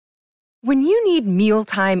When you need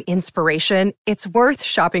mealtime inspiration, it's worth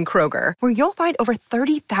shopping Kroger, where you'll find over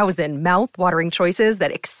 30,000 mouth-watering choices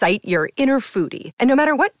that excite your inner foodie. And no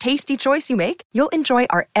matter what tasty choice you make, you'll enjoy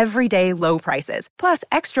our everyday low prices, plus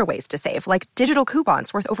extra ways to save, like digital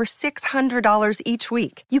coupons worth over $600 each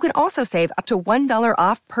week. You can also save up to $1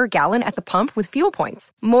 off per gallon at the pump with fuel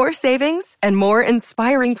points. More savings and more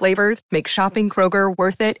inspiring flavors make shopping Kroger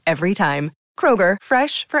worth it every time. Kroger,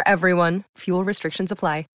 fresh for everyone. Fuel restrictions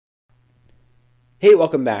apply. Hey,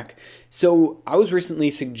 welcome back. So I was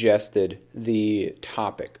recently suggested the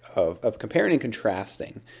topic of comparing and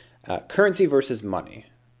contrasting currency versus money,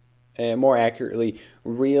 and more accurately,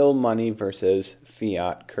 real money versus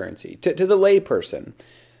fiat currency. To the layperson,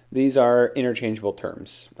 these are interchangeable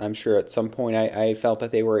terms. I'm sure at some point I felt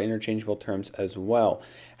that they were interchangeable terms as well.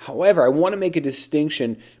 However, I want to make a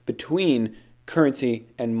distinction between currency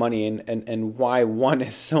and money and why one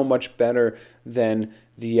is so much better than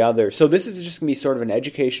the other. So this is just going to be sort of an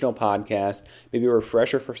educational podcast, maybe a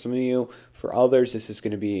refresher for some of you. For others, this is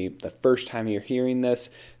going to be the first time you're hearing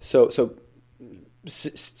this. So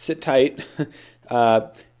sit tight,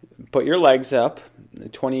 put your legs up,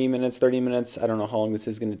 20 minutes, 30 minutes, I don't know how long this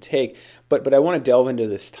is going to take, but I want to delve into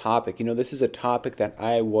this topic. You know, this is a topic that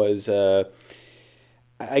I was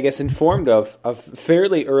informed of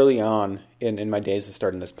fairly early on in my days of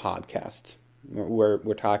starting this podcast.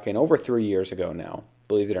 We're talking over 3 years ago now,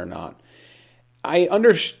 believe it or not. I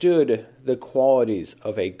understood the qualities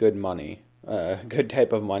of a good money, good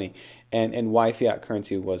type of money, and why fiat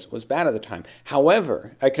currency was bad at the time.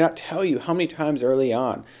 However, I cannot tell you how many times early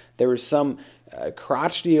on there was some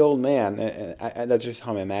crotchety old man, that's just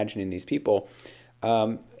how I'm imagining these people,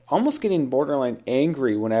 almost getting borderline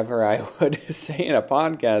angry whenever I would say in a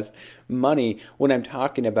podcast money when I'm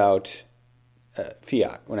talking about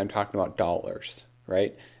fiat, when I'm talking about dollars,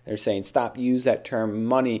 right? They're saying, stop, use that term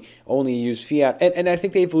money, only use fiat. And I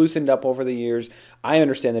think they've loosened up over the years. I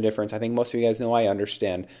understand the difference. I think most of you guys know I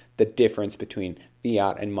understand the difference between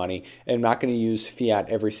fiat and money. And I'm not going to use fiat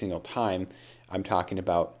every single time I'm talking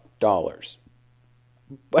about dollars.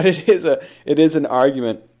 But it is an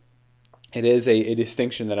argument. It is a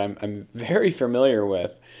distinction that I'm very familiar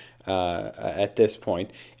with at this point.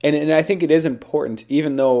 And I think it is important,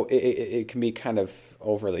 even though it can be kind of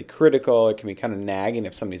overly critical, it can be kind of nagging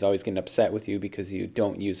if somebody's always getting upset with you because you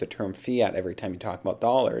don't use the term fiat every time you talk about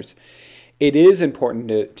dollars. It is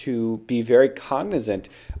important to be very cognizant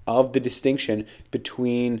of the distinction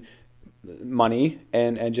between money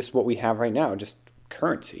and just what we have right now, just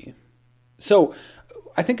currency. So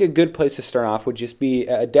I think a good place to start off would just be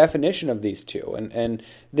a definition of these two. And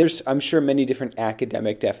there's, I'm sure, many different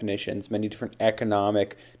academic definitions, many different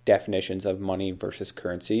economic definitions of money versus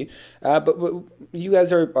currency. But you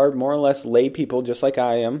guys are more or less lay people, just like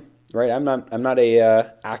I am, right? I'm not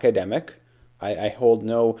a academic. I hold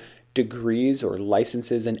no degrees or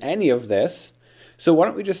licenses in any of this. So why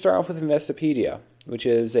don't we just start off with Investopedia, which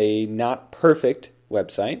is a not perfect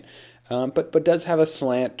website, but does have a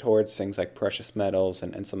slant towards things like precious metals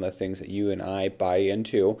and some of the things that you and I buy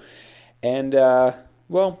into. And,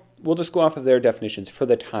 we'll just go off of their definitions for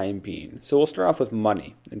the time being. So we'll start off with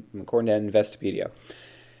money, according to Investopedia.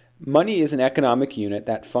 Money is an economic unit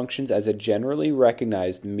that functions as a generally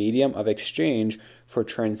recognized medium of exchange for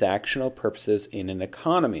transactional purposes in an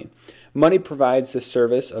economy. Money provides the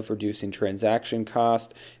service of reducing transaction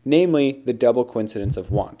cost, namely the double coincidence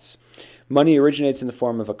of wants. Money originates in the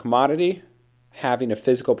form of a commodity, having a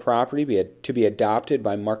physical property to be adopted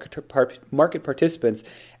by market participants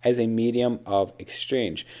as a medium of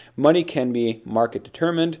exchange. Money can be market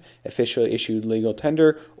determined, officially issued legal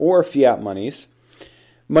tender, or fiat monies.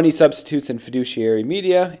 Money substitutes in fiduciary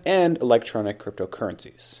media, and electronic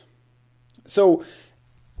cryptocurrencies. So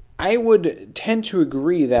I would tend to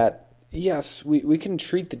agree that, yes, we can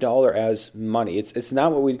treat the dollar as money. It's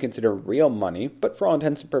not what we'd consider real money, but for all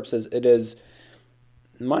intents and purposes, it is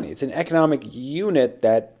money. It's an economic unit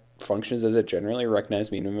that functions as a generally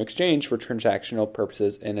recognized medium of exchange for transactional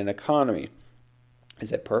purposes in an economy.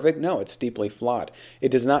 Is it perfect? No, it's deeply flawed. It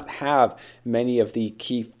does not have many of the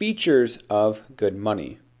key features of good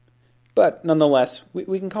money. But nonetheless,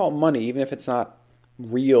 we can call it money even if it's not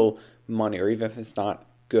real money or even if it's not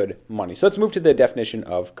good money. So let's move to the definition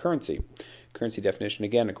of currency. Currency definition,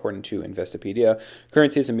 again, according to Investopedia,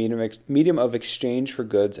 currency is a medium of exchange for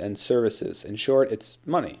goods and services. In short, it's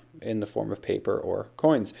money in the form of paper or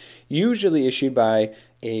coins, usually issued by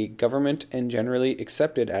a government and generally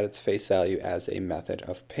accepted at its face value as a method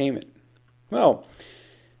of payment. Well,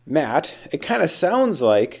 Matt, it kind of sounds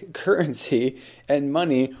like currency and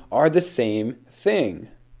money are the same thing.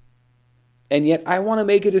 And yet I want to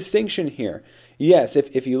make a distinction here. Yes,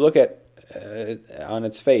 if you look at on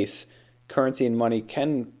its face, currency and money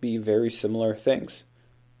can be very similar things.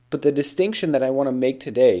 But the distinction that I want to make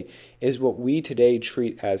today is what we today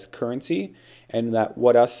treat as currency and that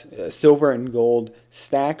what us silver and gold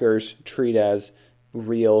stackers treat as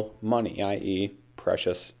real money, i.e.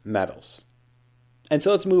 precious metals. And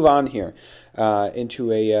so let's move on here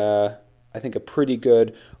into I think a pretty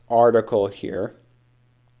good article here.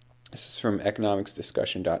 This is from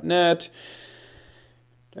economicsdiscussion.net,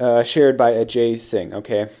 shared by Ajay Singh.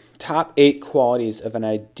 Okay, top 8 qualities of an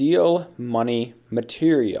ideal money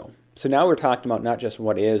material. So now we're talking about not just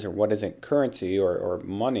what is or what isn't currency or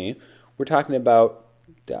money. We're talking about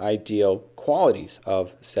the ideal qualities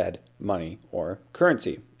of said money or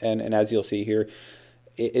currency. And as you'll see here,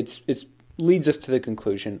 it leads us to the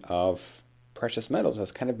conclusion of precious metals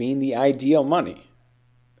as kind of being the ideal money,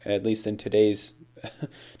 at least in today's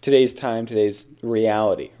time, today's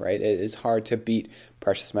reality, right? It is hard to beat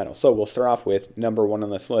precious metals. So we'll start off with number 1 on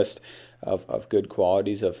this list of good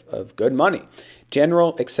qualities of good money.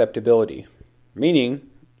 General acceptability, meaning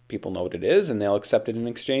people know what it is and they'll accept it in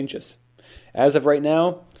exchanges. As of right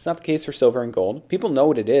now, it's not the case for silver and gold. People know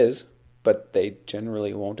what it is, but they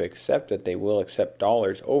generally won't accept it. They will accept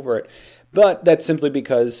dollars over it. But that's simply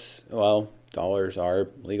because, well, dollars are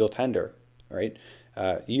legal tender, right?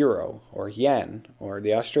 Euro or yen or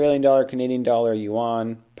the Australian dollar, Canadian dollar,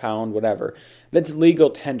 yuan, pound, whatever. That's legal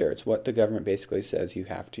tender. It's what the government basically says you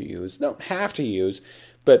have to use. Don't have to use,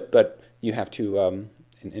 but you have to,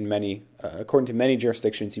 in many, according to many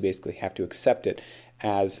jurisdictions, you basically have to accept it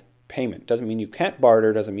as payment. Doesn't mean you can't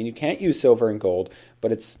barter, doesn't mean you can't use silver and gold, but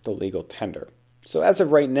it's the legal tender. So as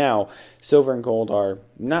of right now, silver and gold are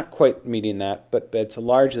not quite meeting that, but it's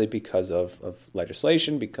largely because of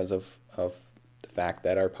legislation, because of the fact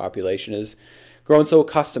that our population is grown so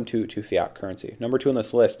accustomed to fiat currency. Number 2 on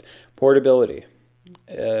this list, portability.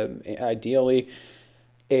 Ideally,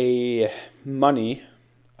 a money,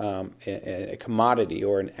 a commodity,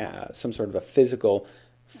 or some sort of a physical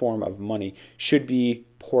form of money should be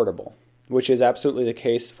portable, which is absolutely the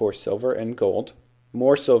case for silver and gold.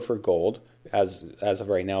 More so for gold. As of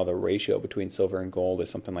right now, the ratio between silver and gold is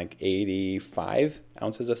something like 85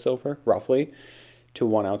 ounces of silver, roughly, to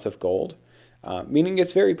 1 ounce of gold, meaning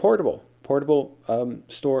it's very portable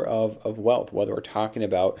store of wealth, whether we're talking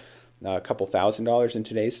about a couple $1,000s in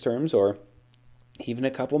today's terms or even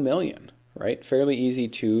a couple million, right? Fairly easy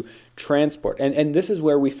to transport. And this is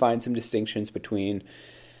where we find some distinctions between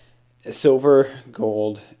silver,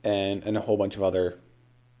 gold, and a whole bunch of other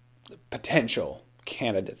potential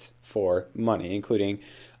candidates for money, including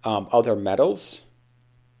other metals,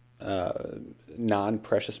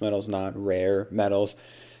 non-precious metals, non-rare metals,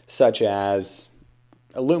 such as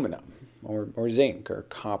aluminum or zinc or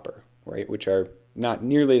copper, right, which are not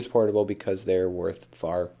nearly as portable because they're worth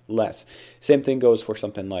far less. Same thing goes for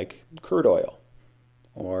something like crude oil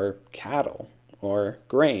or cattle or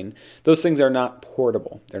grain. Those things are not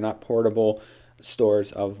portable. They're not portable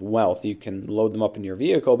stores of wealth. You can load them up in your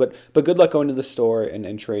vehicle, but good luck going to the store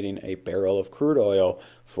and trading a barrel of crude oil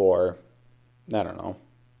for, I don't know,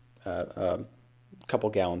 a couple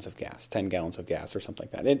gallons of gas, 10 gallons of gas or something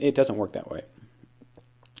like that. It doesn't work that way.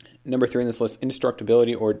 Number 3 on this list,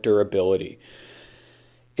 indestructibility or durability.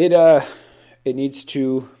 It needs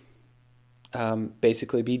to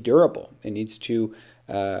basically be durable. It needs to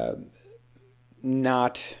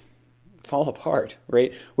not fall apart,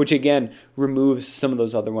 right? Which again removes some of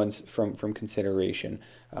those other ones from consideration,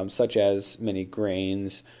 such as many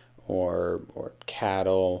grains or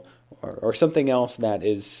cattle or something else that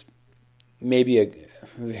is maybe a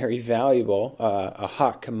very valuable, a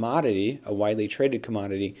hot commodity, a widely traded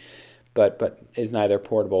commodity, but is neither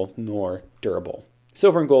portable nor durable.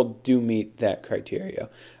 Silver and gold do meet that criteria.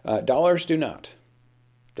 Dollars do not.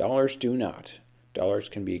 Dollars do not. Dollars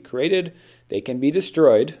can be created. They can be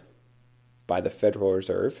destroyed by the Federal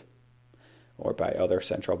Reserve or by other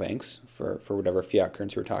central banks for whatever fiat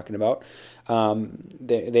currency we're talking about.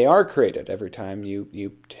 They are created every time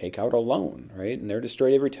you take out a loan, right? And they're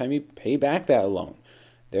destroyed every time you pay back that loan.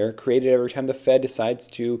 They're created every time the Fed decides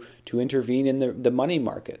to intervene in the money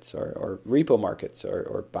markets or repo markets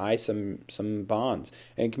or buy some bonds.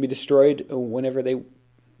 And it can be destroyed whenever they,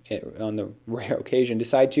 on the rare occasion,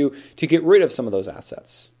 decide to get rid of some of those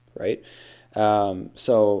assets, right?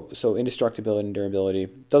 So indestructibility and durability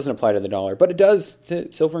doesn't apply to the dollar, but it does to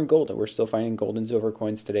silver and gold. We're still finding gold and silver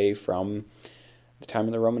coins today from the time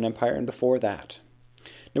of the Roman Empire and before that.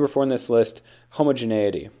 Number 4 on this list,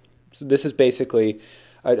 homogeneity. So this is basically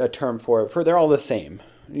a term for they're all the same.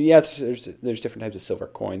 Yes, there's different types of silver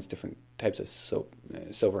coins, different types of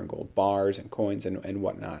silver and gold bars and coins and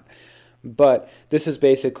whatnot. But this is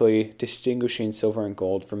basically distinguishing silver and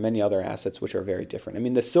gold from many other assets which are very different. I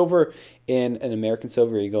mean, the silver in an American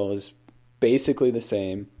Silver Eagle is basically the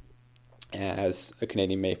same as a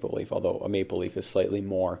Canadian maple leaf, although a maple leaf is slightly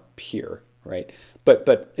more pure, right?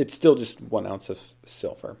 But it's still just 1 ounce of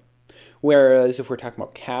silver. Whereas if we're talking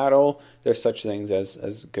about cattle, there's such things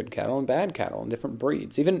as good cattle and bad cattle and different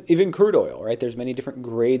breeds. Even crude oil, right? There's many different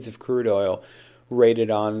grades of crude oil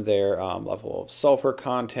rated on their level of sulfur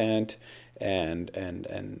content and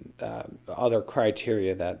other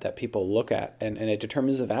criteria that people look at, and it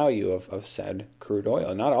determines the value of said crude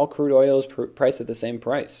oil. Not all crude oil is priced at the same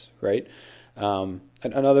price, right?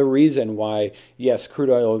 Another reason why, yes, crude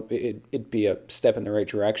oil, it'd be a step in the right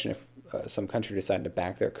direction if some country decided to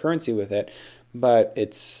back their currency with it, but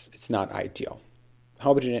it's not ideal.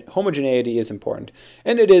 Homogeneity is important,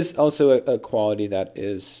 and it is also a quality that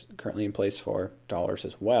is currently in place for dollars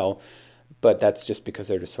as well, but that's just because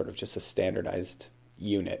they're just a standardized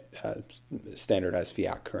unit, standardized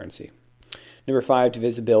fiat currency. Number 5,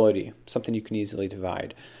 divisibility, something you can easily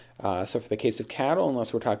divide. So for the case of cattle,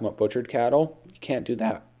 unless we're talking about butchered cattle, you can't do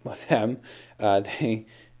that with them.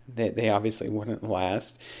 They obviously wouldn't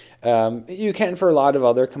last. You can for a lot of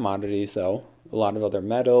other commodities, though, a lot of other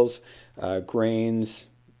metals, grains,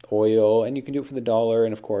 oil, and you can do it for the dollar,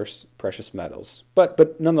 and of course, precious metals.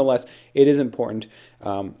 But nonetheless, it is important,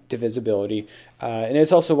 divisibility, and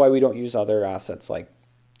it's also why we don't use other assets like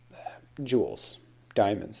jewels,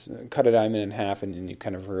 diamonds. Cut a diamond in half, and you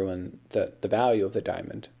kind of ruin the value of the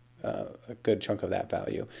diamond. A good chunk of that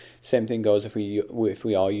value. Same thing goes if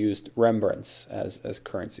we all used Rembrandts as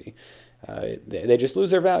currency. They just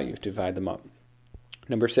lose their value to divide them up.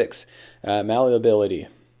 Number 6, malleability.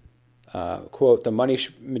 Quote, the money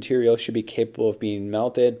material should be capable of being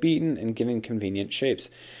melted, beaten, and given convenient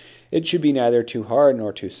shapes. It should be neither too hard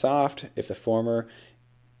nor too soft. If the former,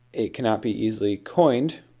 it cannot be easily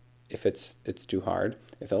coined if it's too hard.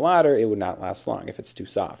 If the latter, it would not last long if it's too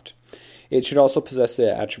soft. It should also possess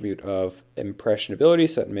the attribute of impressionability,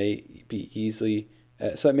 so it may easily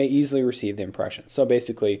receive the impression. So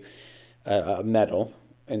basically, a metal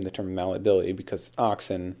in the term malleability, because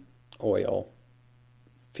oxen, oil,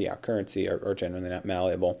 fiat currency are generally not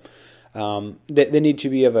malleable. They need to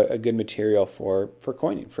be of a good material for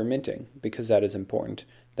coining, for minting, because that is important.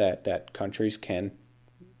 That countries can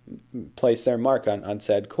place their mark on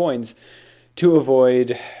said coins to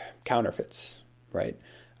avoid counterfeits, right?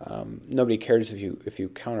 Nobody cares if you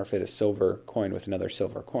counterfeit a silver coin with another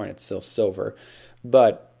silver coin. It's still silver,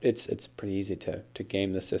 but it's pretty easy to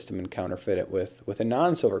game the system and counterfeit it with a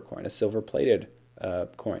non-silver coin, a silver-plated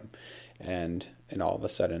coin, and all of a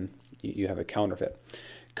sudden you have a counterfeit.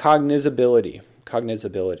 Cognizability.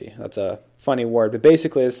 That's a funny word, but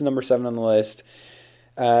basically this is number 7 on the list.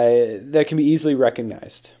 That can be easily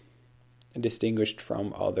recognized and distinguished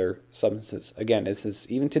from other substances. Again, this is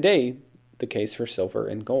even today the case for silver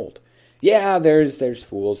and gold. Yeah, there's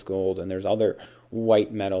fool's gold and there's other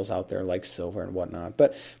white metals out there like silver and whatnot,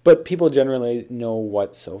 but people generally know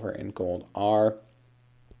what silver and gold are,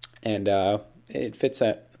 and it fits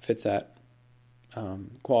that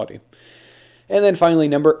quality. And then finally,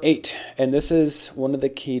 number 8, and this is one of the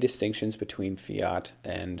key distinctions between fiat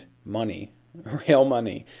and money, real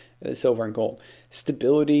money, silver and gold: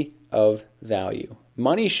 stability of value.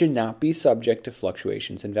 Money should not be subject to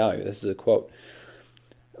fluctuations in value. This is a quote.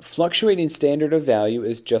 Fluctuating standard of value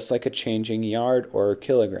is just like a changing yard or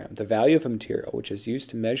kilogram. The value of a material, which is used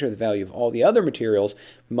to measure the value of all the other materials,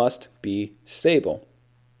 must be stable.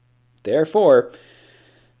 Therefore,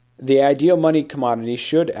 the ideal money commodity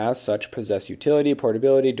should, as such, possess utility,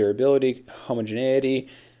 portability, durability, homogeneity,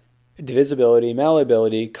 divisibility,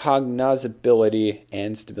 malleability, cognizability,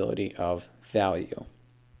 and stability of value.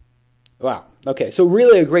 Wow. Okay, so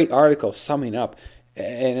really a great article summing up,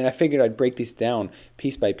 and I figured I'd break these down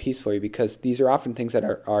piece by piece for you because these are often things that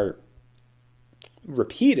are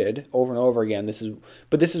repeated over and over again. This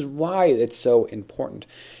is why it's so important.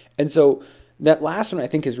 And so that last one I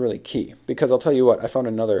think is really key, because I'll tell you what, I found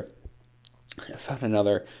another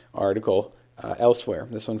article elsewhere.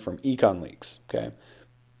 This one from EconLeaks, okay,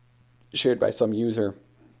 shared by some user,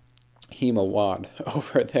 Hema Wad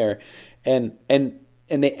over there, and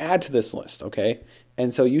they add to this list, okay?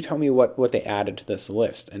 And so you tell me what they added to this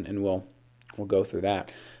list, and we'll go through that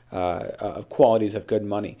of qualities of good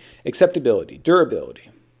money: acceptability, durability,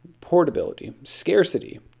 portability,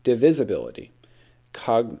 scarcity, divisibility,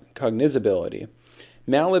 cognizability,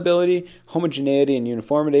 malleability, homogeneity and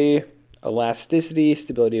uniformity, elasticity,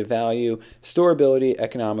 stability of value, storability,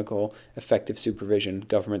 economical, effective supervision,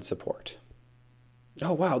 government support.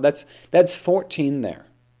 Oh wow, that's 14 there.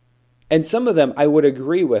 And some of them I would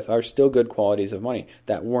agree with are still good qualities of money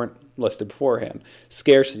that weren't listed beforehand.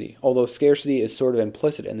 Scarcity, although scarcity is sort of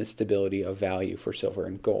implicit in the stability of value for silver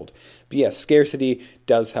and gold. But yes, scarcity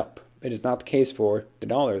does help. It is not the case for the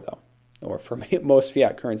dollar, though, or for most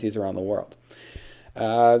fiat currencies around the world.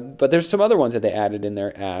 But there's some other ones that they added in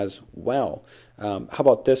there as well. How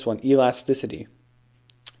about this one? Elasticity.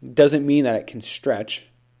 Doesn't mean that it can stretch.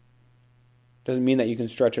 Doesn't mean that you can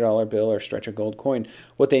stretch a dollar bill or stretch a gold coin.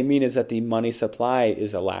 What they mean is that the money supply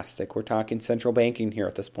is elastic. We're talking central banking here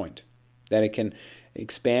at this point. That it can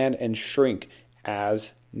expand and shrink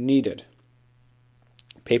as needed.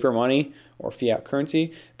 Paper money or fiat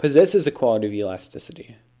currency possesses a quality of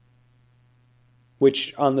elasticity,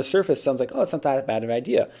 which on the surface sounds like, oh, it's not that bad of an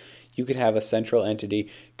idea. You could have a central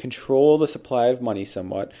entity control the supply of money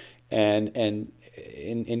somewhat and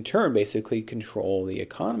in turn basically control the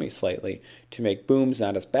economy slightly to make booms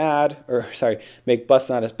not as bad, make busts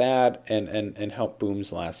not as bad and help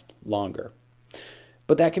booms last longer.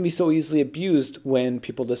 But that can be so easily abused when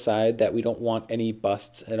people decide that we don't want any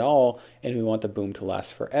busts at all and we want the boom to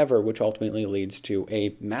last forever, which ultimately leads to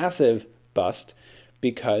a massive bust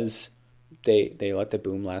because they let the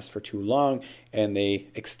boom last for too long and they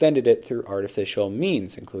extended it through artificial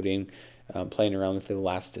means, including playing around with the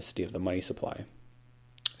elasticity of the money supply.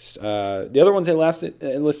 The other ones they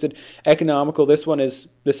listed economical. This one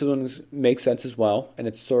makes sense as well, and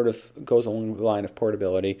it sort of goes along the line of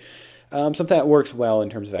portability. Something that works well in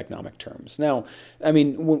terms of economic terms. Now, I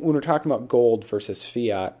mean, when we're talking about gold versus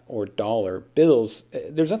fiat or dollar bills,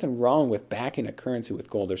 there's nothing wrong with backing a currency with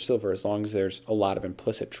gold or silver as long as there's a lot of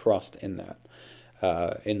implicit trust in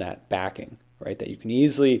that backing, right? That you can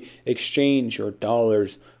easily exchange your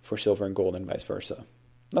dollars for silver and gold and vice versa.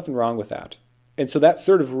 Nothing wrong with that. And so that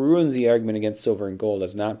sort of ruins the argument against silver and gold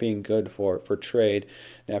as not being good for trade,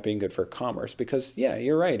 not being good for commerce. Because, yeah,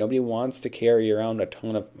 you're right. Nobody wants to carry around a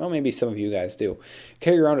ton of, well, maybe some of you guys do,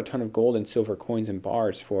 carry around a ton of gold and silver coins and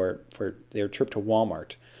bars for their trip to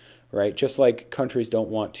Walmart, right? Just like countries don't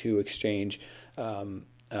want to exchange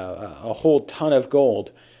a whole ton of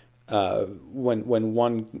gold when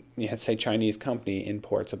one, say, Chinese company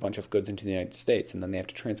imports a bunch of goods into the United States and then they have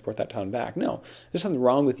to transport that ton back. No, there's something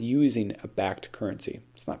wrong with using a backed currency.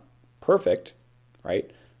 It's not perfect, right?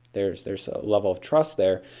 There's a level of trust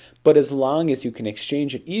there. But as long as you can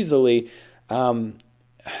exchange it easily,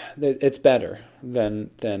 it's better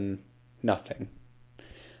than nothing.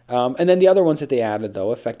 And then the other ones that they added,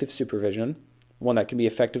 though, effective supervision, one that can be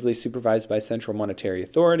effectively supervised by central monetary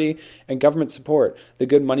authority, and government support. The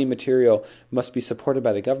good money material must be supported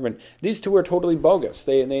by the government. These two are totally bogus.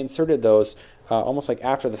 They inserted those almost like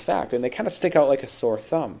after the fact, and they kind of stick out like a sore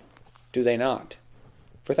thumb, do they not?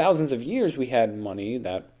 For thousands of years, we had money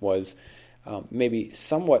that was maybe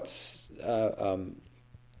somewhat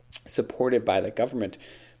supported by the government,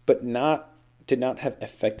 but did not have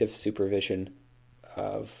effective supervision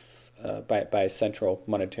of by a central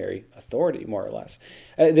monetary authority, more or less.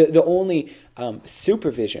 The only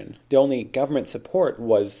supervision, the only government support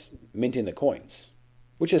was minting the coins,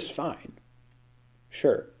 which is fine.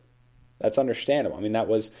 Sure, that's understandable. I mean, that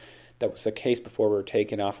was the case before we were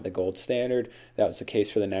taken off of the gold standard. That was the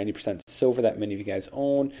case for the 90% silver that many of you guys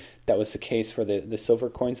own. That was the case for the silver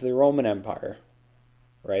coins of the Roman Empire,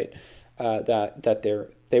 right? That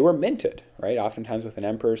they were minted, right? Oftentimes with an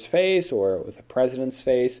emperor's face or with a president's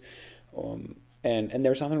face. And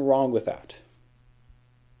there's nothing wrong with that.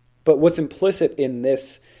 But what's implicit in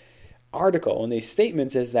this article and these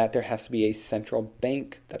statements is that there has to be a central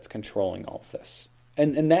bank that's controlling all of this.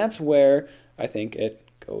 And that's where I think it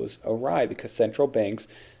goes awry, because central banks,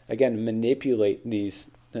 again, manipulate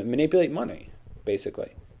money,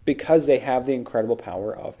 basically, because they have the incredible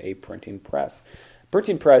power of a printing press.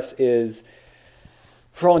 Printing press is,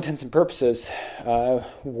 for all intents and purposes,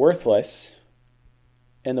 worthless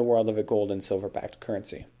in the world of a gold and silver backed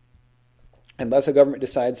currency. Unless a government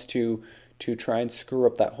decides to try and screw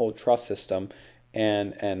up that whole trust system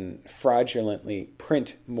and fraudulently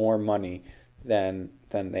print more money than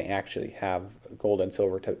they actually have gold and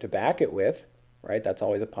silver to back it with, right? That's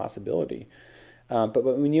always a possibility. But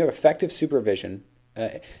when you have effective supervision,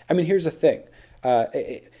 here's the thing.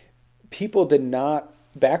 People did not,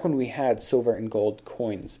 back when we had silver and gold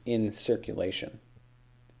coins in circulation,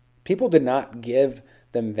 people did not give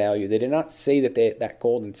them value. They did not say that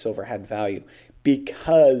gold and silver had value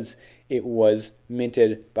because it was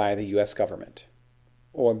minted by the U.S. government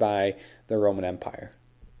or by the Roman Empire.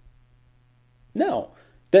 No,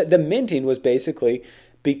 the minting was basically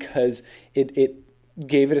because it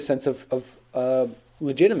gave it a sense of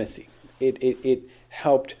legitimacy. It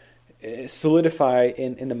helped solidify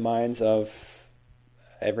in the minds of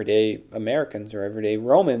everyday Americans or everyday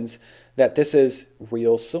Romans that this is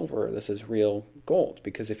real silver, this is real gold.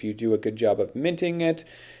 Because if you do a good job of minting it,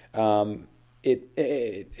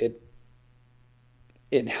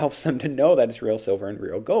 it helps them to know that it's real silver and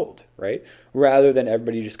real gold, right? Rather than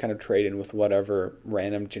everybody just kind of trading with whatever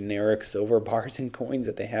random generic silver bars and coins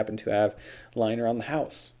that they happen to have lying around the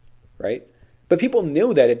house, right? But people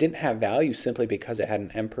knew that it didn't have value simply because it had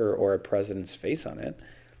an emperor or a president's face on it.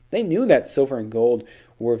 They knew that silver and gold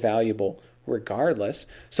were valuable regardless.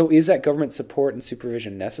 So is that government support and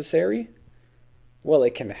supervision necessary? Well,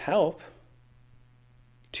 it can help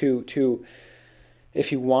to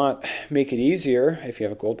if you want, make it easier. If you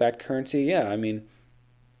have a gold-backed currency, yeah, I mean,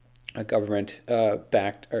 a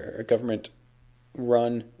government-backed or a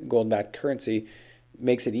government-run gold-backed currency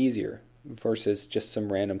makes it easier versus just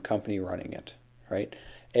some random company running it, right?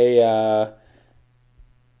 A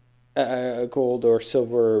gold or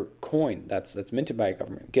silver coin that's minted by a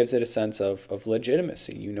government gives it a sense of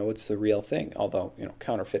legitimacy. You know it's the real thing, although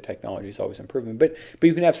counterfeit technology is always improving. But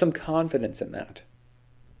you can have some confidence in that,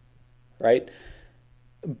 right?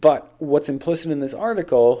 But what's implicit in this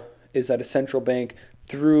article is that a central bank,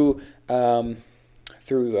 through the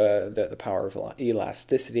power of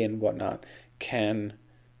elasticity and whatnot, can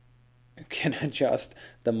adjust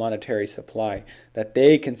the monetary supply. That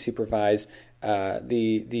they can supervise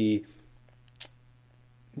the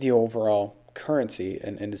overall currency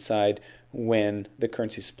and decide when the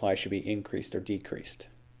currency supply should be increased or decreased,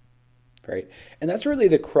 right? And that's really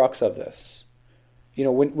the crux of this.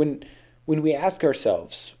 When we ask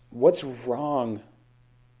ourselves, what's wrong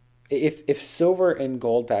if silver and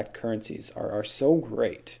gold-backed currencies are so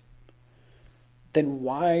great, then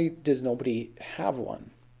why does nobody have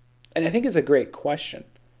one? And I think it's a great question.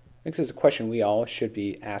 I think it's a question we all should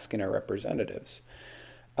be asking our representatives.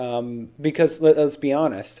 Because let's be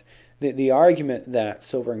honest, the argument that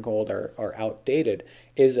silver and gold are outdated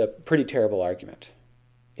is a pretty terrible argument.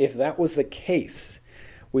 If that was the case,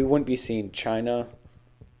 we wouldn't be seeing China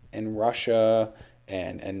and Russia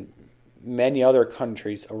and many other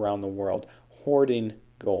countries around the world hoarding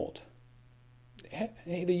gold.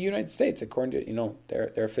 The United States, according to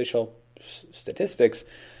their official statistics,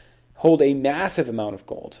 hold a massive amount of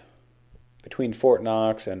gold between Fort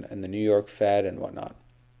Knox and the New York Fed and whatnot.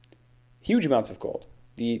 Huge amounts of gold.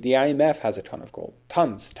 The IMF has a ton of gold.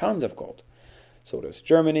 Tons of gold. So does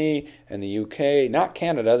Germany and the UK, not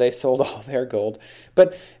Canada. They sold all their gold.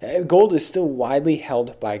 But gold is still widely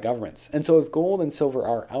held by governments. And so if gold and silver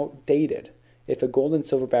are outdated, if a gold and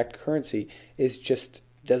silver-backed currency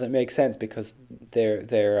doesn't make sense because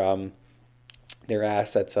they're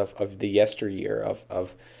assets of the yesteryear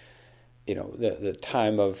of the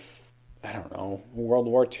time of, I don't know, World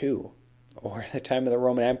War II or the time of the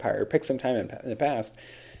Roman Empire, or pick some time in the past,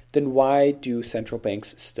 then why do central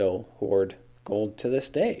banks still hoard gold to this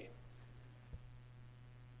day?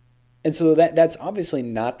 And so that's obviously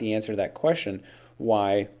not the answer to that question.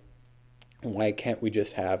 Why can't we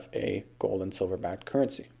just have a gold and silver backed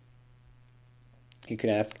currency? You can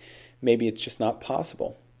ask, maybe it's just not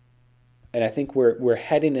possible. And I think we're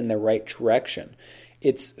heading in the right direction.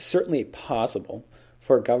 It's certainly possible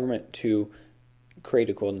for a government to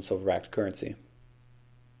create a gold and silver backed currency.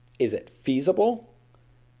 Is it feasible?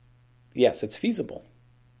 Yes, it's feasible.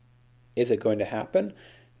 Is it going to happen?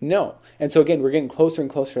 No. And so again, we're getting closer and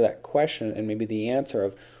closer to that question and maybe the answer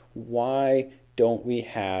of why don't we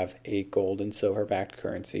have a gold and silver backed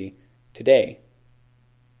currency today?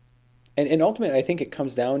 And ultimately, I think it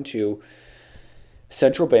comes down to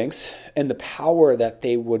central banks and the power that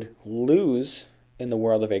they would lose in the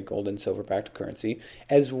world of a gold and silver backed currency,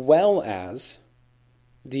 as well as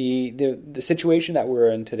the situation that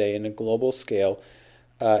we're in today in a global scale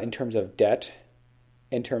in terms of debt,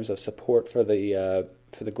 in terms of support for the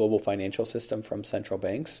global financial system from central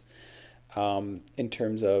banks, in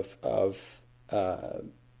terms of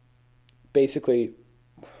basically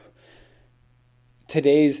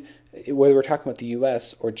today's, whether we're talking about the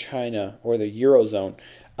U.S. or China or the Eurozone,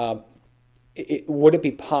 would it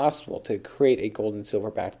be possible to create a gold and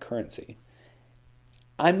silver backed currency?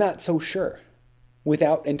 I'm not so sure.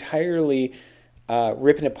 Without entirely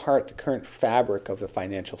ripping apart the current fabric of the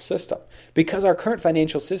financial system. Because our current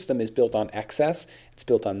financial system is built on excess, it's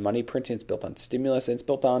built on money printing, it's built on stimulus, and it's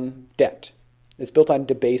built on debt. It's built on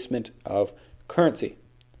debasement of currency.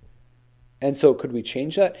 And so could we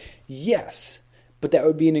change that? Yes, but that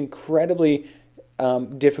would be an incredibly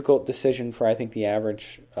difficult decision for, I think, the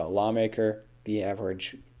average lawmaker, the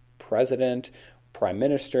average president, prime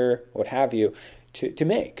minister, what have you, to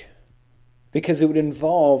make. Because it would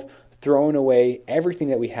involve throwing away everything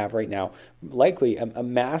that we have right now, likely a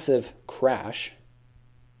massive crash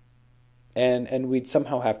and we'd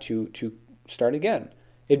somehow have to start again.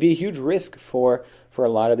 It'd be a huge risk for a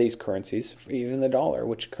lot of these currencies, even the dollar,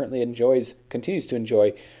 which currently continues to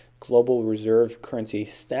enjoy global reserve currency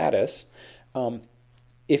status.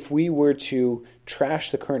 If we were to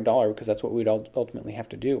trash the current dollar, because that's what we'd ultimately have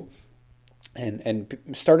to do, and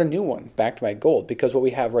start a new one backed by gold, because what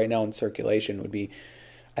we have right now in circulation would be,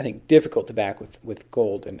 I think, difficult to back with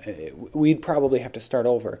gold, and we'd probably have to start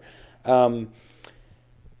over.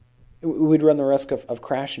 We'd run the risk of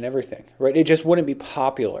crashing everything, right? It just wouldn't be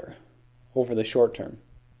popular over the short term.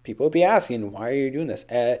 People would be asking, why are you doing this?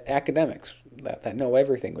 Academics that know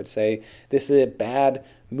everything would say, this is a bad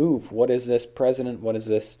move. What is this president, what is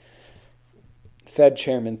this Fed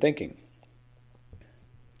chairman thinking?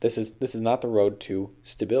 This is not the road to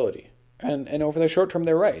stability. And over the short term,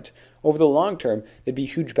 they're right. Over the long term, there'd be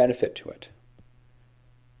huge benefit to it.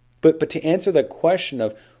 But to answer the question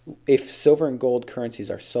of, if silver and gold currencies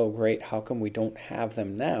are so great, how come we don't have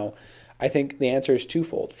them now? I think the answer is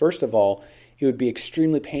twofold. First of all, it would be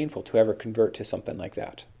extremely painful to ever convert to something like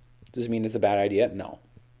that. Does it mean it's a bad idea? No.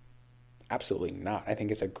 Absolutely not. I think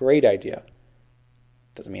it's a great idea.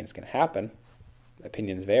 Doesn't mean it's going to happen.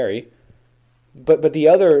 Opinions vary. But the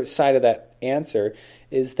other side of that answer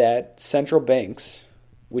is that central banks,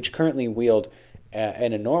 which currently wield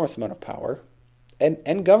an enormous amount of power,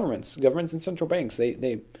 and governments and central banks,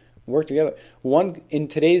 they work together. One, in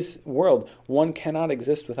today's world, one cannot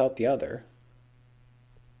exist without the other.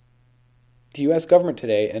 The U.S. government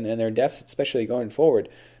today, and their deficit, especially going forward,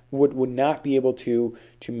 would not be able to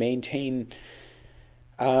maintain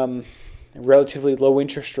relatively low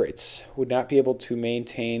interest rates, would not be able to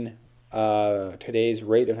maintain today's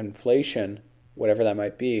rate of inflation, whatever that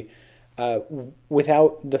might be,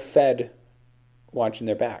 without the Fed watching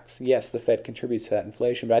their backs. Yes, the Fed contributes to that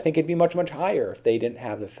inflation, but I think it'd be much, much higher if they didn't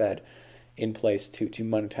have the Fed in place to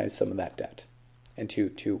monetize some of that debt and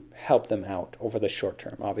to help them out over the short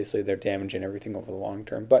term. Obviously, they're damaging everything over the long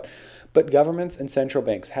term. But governments and central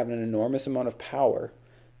banks have an enormous amount of power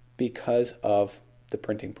because of the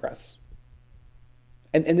printing press.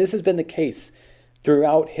 And this has been the case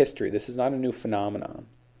throughout history. This is not a new phenomenon.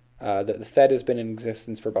 The Fed has been in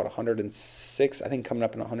existence for about 106, I think coming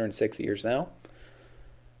up in 106 years now.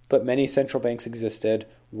 But many central banks existed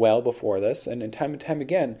well before this. And time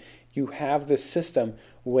again, you have this system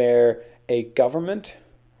where a government,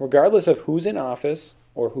 regardless of who's in office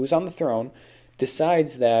or who's on the throne,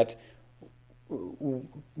 decides that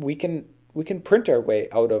we can print our way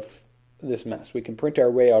out of this mess. We can print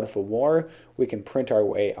our way out of a war. We can print our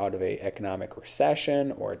way out of an economic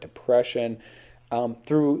recession or a depression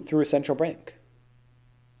through a central bank.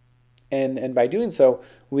 And by doing so,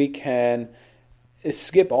 we can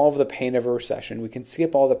skip all of the pain of a recession. We can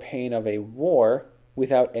skip all the pain of a war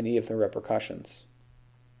without any of the repercussions.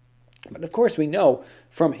 But of course, we know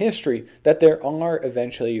from history that there are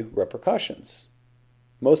eventually repercussions.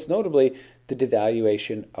 Most notably, the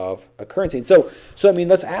devaluation of a currency. And so I mean,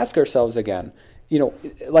 let's ask ourselves again,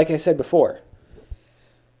 like I said before,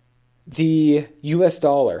 the US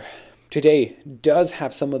dollar today does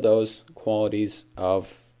have some of those qualities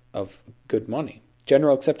of good money.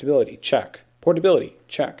 General acceptability, check. Portability,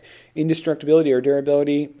 check. Indestructibility or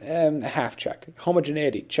durability, half check.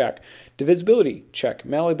 Homogeneity, check. Divisibility, check.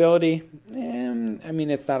 Malleability,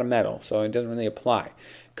 it's not a metal, so it doesn't really apply.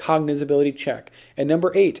 Cognizability, check. And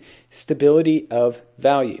number 8, stability of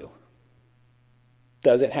value.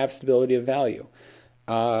 Does it have stability of value?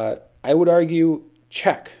 I would argue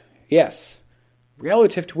check, yes,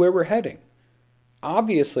 relative to where we're heading.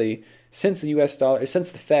 Obviously, since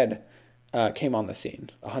the Fed came on the scene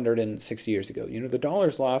 160 years ago, the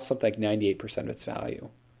dollar's lost something like 98% of its value.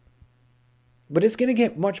 But it's going to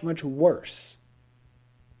get much, much worse.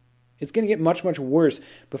 It's going to get much, much worse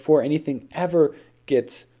before anything ever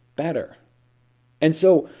gets better. And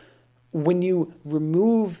so when you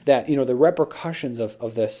remove that, the repercussions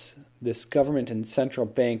of this government and central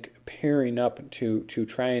bank pairing up to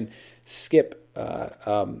try and skip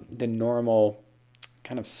the normal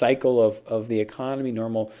kind of cycle of the economy,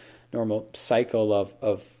 normal cycle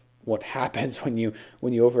of what happens when you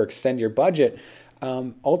overextend your budget,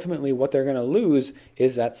 ultimately what they're going to lose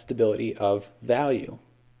is that stability of value.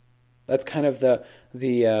 That's kind of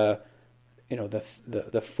the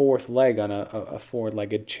fourth leg on a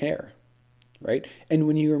four-legged chair, right? And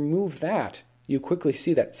when you remove that, you quickly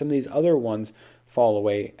see that some of these other ones fall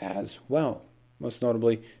away as well. Most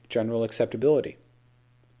notably, general acceptability.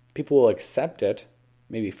 People will accept it,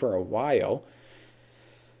 maybe for a while,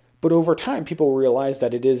 but over time, people realize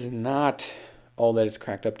that it is not all that it's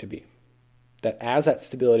cracked up to be. That as that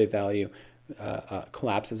stability value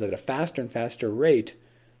collapses at a faster and faster rate,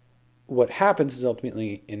 what happens is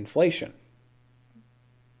ultimately inflation.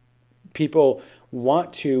 People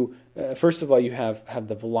want to, first of all, you have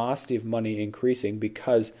the velocity of money increasing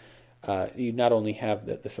because you not only have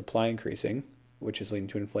the supply increasing, which is leading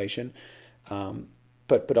to inflation,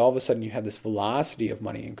 but all of a sudden you have this velocity of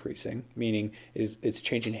money increasing, meaning it's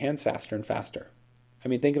changing hands faster and faster. I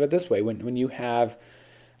mean, think of it this way. When you have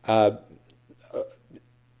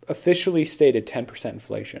officially stated 10%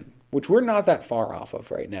 inflation, which we're not that far off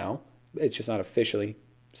of right now, it's just not officially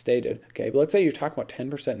stated, okay? But let's say you're talking about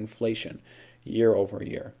 10% inflation year over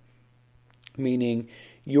year, meaning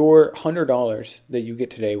your $100 that you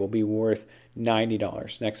get today will be worth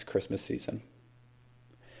 $90 next Christmas season.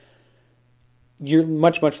 You're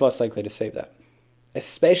much, much less likely to save that,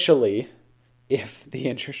 especially if the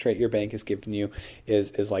interest rate your bank is giving you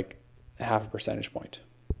is like half a percentage point,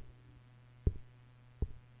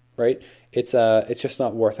 right? It's just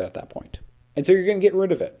not worth it at that point. And so you're going to get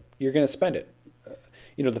rid of it. You're going to spend it.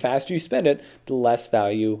 The faster you spend it, the less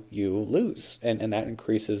value you lose. And that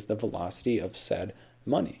increases the velocity of said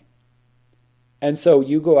money. And so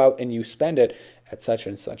you go out and you spend it at such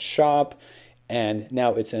and such shop, and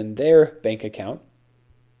now it's in their bank account.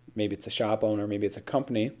 Maybe it's a shop owner, maybe it's a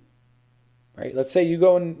company, right? Let's say you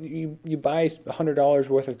go and you buy $100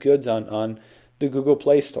 worth of goods on the Google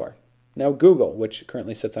Play Store. Now Google, which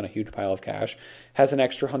currently sits on a huge pile of cash, has an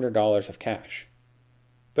extra $100 of cash.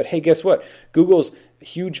 But hey, guess what? Google's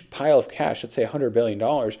huge pile of cash, let's say $100 billion,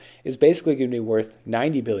 is basically going to be worth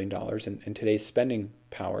 $90 billion in today's spending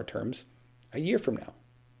power terms a year from now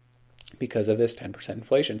because of this 10%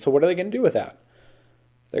 inflation. So what are they going to do with that?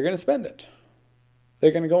 They're going to spend it.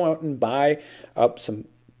 They're going to go out and buy up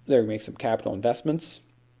they're going to make some capital investments,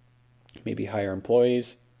 maybe hire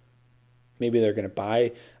employees. Maybe they're going to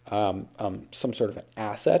buy some sort of an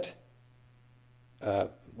asset,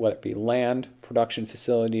 whether it be land, production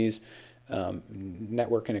facilities,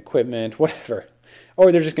 network and equipment, whatever.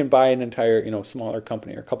 Or they're just going to buy an entire, smaller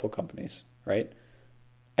company or a couple companies, right?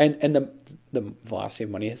 And the velocity of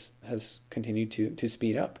money has continued to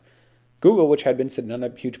speed up. Google, which had been sitting on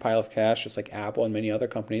a huge pile of cash, just like Apple and many other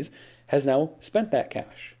companies, has now spent that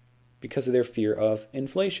cash because of their fear of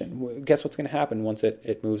inflation. Guess what's going to happen once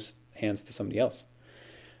it moves hands to somebody else,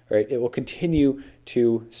 right? It will continue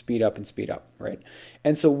to speed up, right?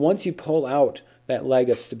 And so once you pull out that leg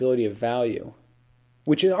of stability of value,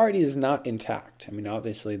 which already is not intact. I mean,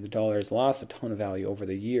 obviously the dollar has lost a ton of value over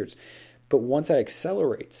the years, but once that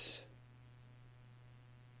accelerates,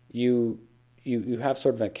 you have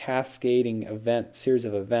sort of a cascading series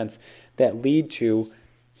of events that lead to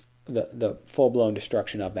the full-blown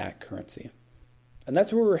destruction of that currency. And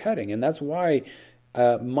that's where we're heading. And that's why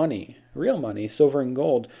money, real money, silver and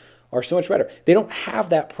gold, are so much better. They don't have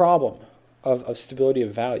that problem of stability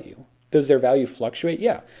of value. Does their value fluctuate?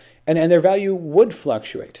 Yeah. And their value would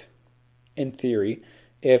fluctuate, in theory,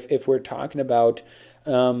 if we're talking about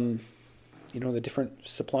the different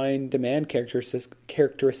supply and demand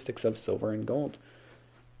characteristics of silver and gold.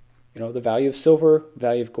 The value of silver,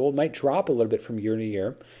 value of gold might drop a little bit from year to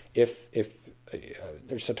year if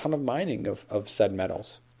there's a ton of mining of said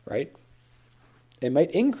metals, right? It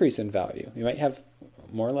might increase in value. You might have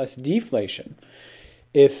more or less deflation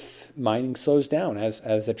if mining slows down, as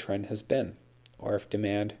a trend has been, or if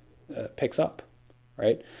demand picks up,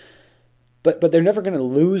 right? But they're never going to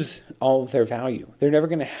lose all of their value. They're never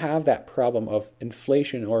going to have that problem of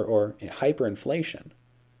inflation or hyperinflation,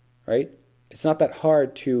 right? It's not that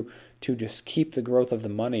hard to just keep the growth of the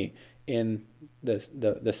money in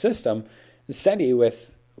the system steady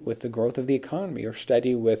with the growth of the economy, or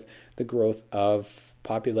steady with the growth of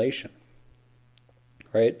population,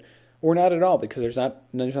 right? Or not at all, because there's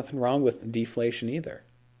nothing wrong with deflation either,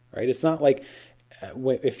 right? It's not like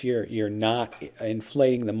if you're not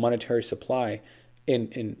inflating the monetary supply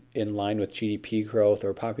in line with GDP growth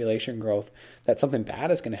or population growth, that something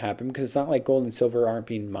bad is going to happen, because it's not like gold and silver aren't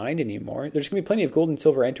being mined anymore. There's going to be plenty of gold and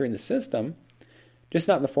silver entering the system, just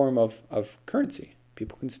not in the form of currency.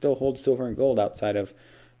 People can still hold silver and gold outside of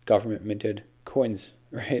government minted coins,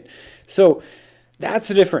 right? So that's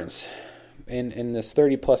the difference in this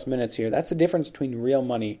 30 plus minutes here. That's the difference between real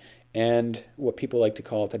money and what people like to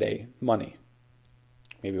call today money.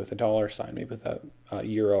 Maybe with a dollar sign, maybe with a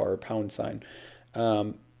euro or a pound sign.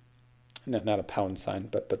 Not a pound sign,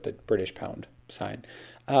 but the British pound sign.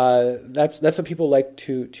 That's what people like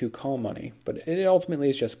to call money, but it ultimately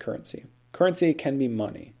is just currency. Currency can be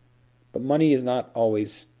money, but money is not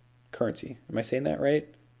always currency. Am I saying that right?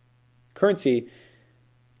 Currency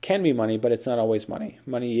can be money, but it's not always money.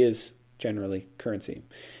 Money is generally currency.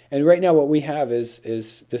 And right now what we have is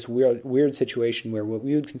this weird situation where what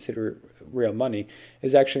we would consider real money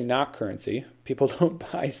is actually not currency. People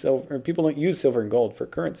don't buy silver, or people don't use silver and gold for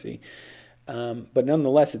currency. But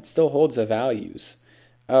nonetheless, it still holds the values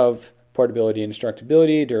of portability,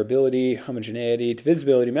 indestructibility, durability, homogeneity,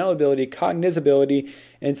 divisibility, malleability, cognizability,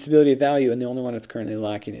 and stability of value. And the only one that's currently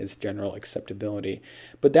lacking is general acceptability.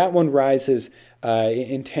 But that one rises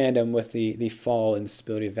in tandem with the fall in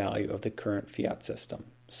stability of value of the current fiat system.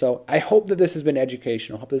 So I hope that this has been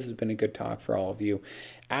educational. I hope this has been a good talk for all of you.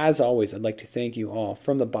 As always, I'd like to thank you all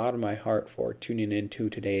from the bottom of my heart for tuning in to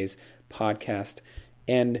today's podcast.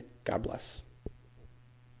 And God bless.